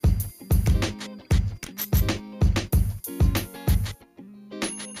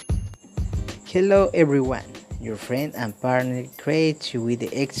Hello everyone, your friend and partner creates you with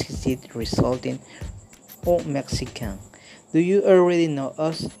the exquisite resulting mexicain. Do you already know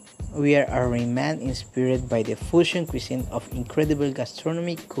us? We are a remain inspired by the fusion cuisine of incredible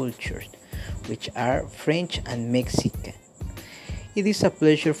gastronomic cultures, which are French and Mexican. It is a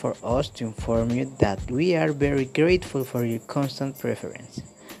pleasure for us to inform you that we are very grateful for your constant preference.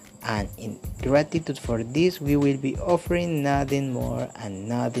 And in gratitude for this, we will be offering nothing more and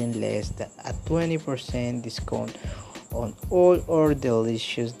nothing less than a 20% discount on all our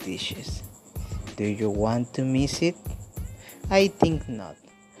delicious dishes. Do you want to miss it? I think not.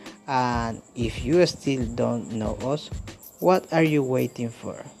 And if you still don't know us, what are you waiting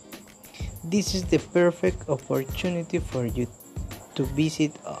for? This is the perfect opportunity for you to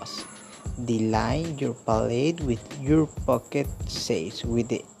visit us. Delight your palate with your pocket saves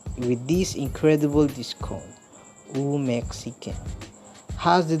with this incredible discount. Mexican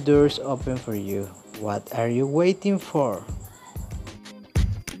has the doors open for you. What are you waiting for?